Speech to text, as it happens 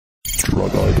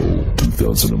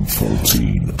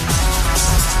2014.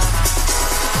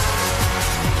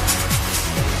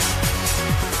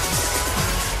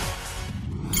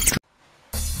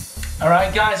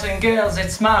 Alright guys and girls,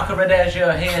 it's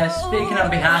Rodergio here, speaking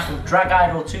on behalf of Drag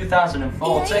Idol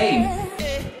 2014.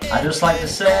 I'd just like to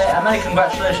say many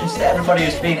congratulations to everybody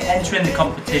who's been entering the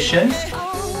competition.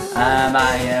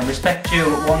 I respect you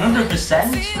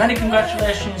 100%. Many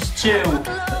congratulations to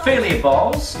Ophelia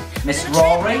Balls, Miss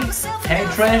Rory,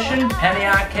 Penetration, Penny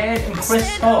Arcade and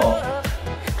Chris Hope.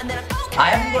 I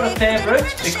haven't got a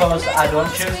favourite because I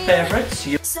don't choose favourites.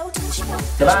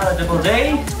 Delilah Double D,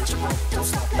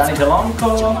 Danny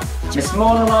Delonco, Miss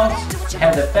Monalot,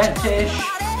 Heather Fetish.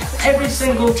 Every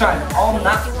single time on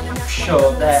that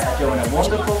show they are doing a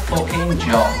wonderful fucking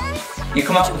job. You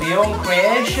come out with your own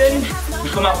creation, you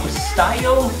come out with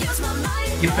style,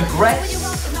 you progress.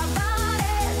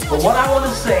 But what I want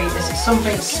to say is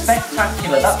something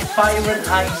spectacular. That Fire and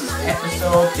Ice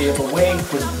episode the other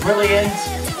week was brilliant.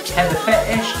 Heather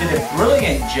Fetish did a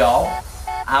brilliant job.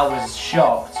 I was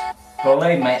shocked.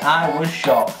 Believe me, I was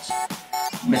shocked.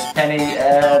 Miss Penny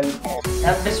and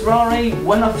Miss Rory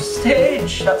went off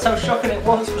stage. That's how shocking it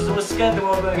was because they were scared they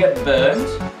were going to get burned.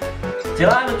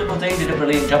 Delilah Double D did a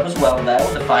brilliant job as well there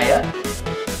with the fire.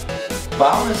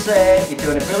 But I want to say, you're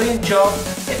doing a brilliant job.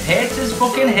 If haters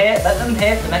fucking hate, let them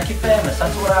hate to make you famous.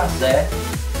 That's what I say.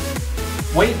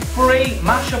 Week 3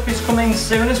 mashup is coming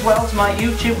soon as well to my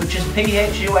YouTube, which is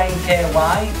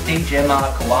PHUNKY DJ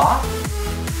Marco R.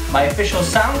 My official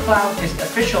SoundCloud is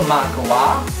official Marco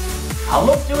R. I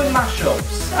love doing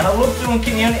mashups and I love doing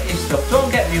community stuff.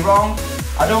 Don't get me wrong,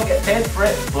 I don't get paid for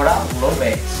it, but I love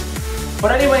it.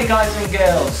 But anyway guys and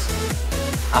girls,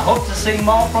 I hope to see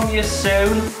more from you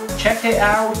soon. Check it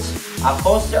out, I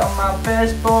post it on my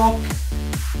Facebook,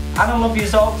 and I love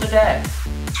yous all to death.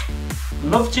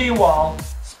 Love to you all,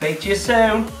 speak to you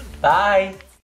soon, bye.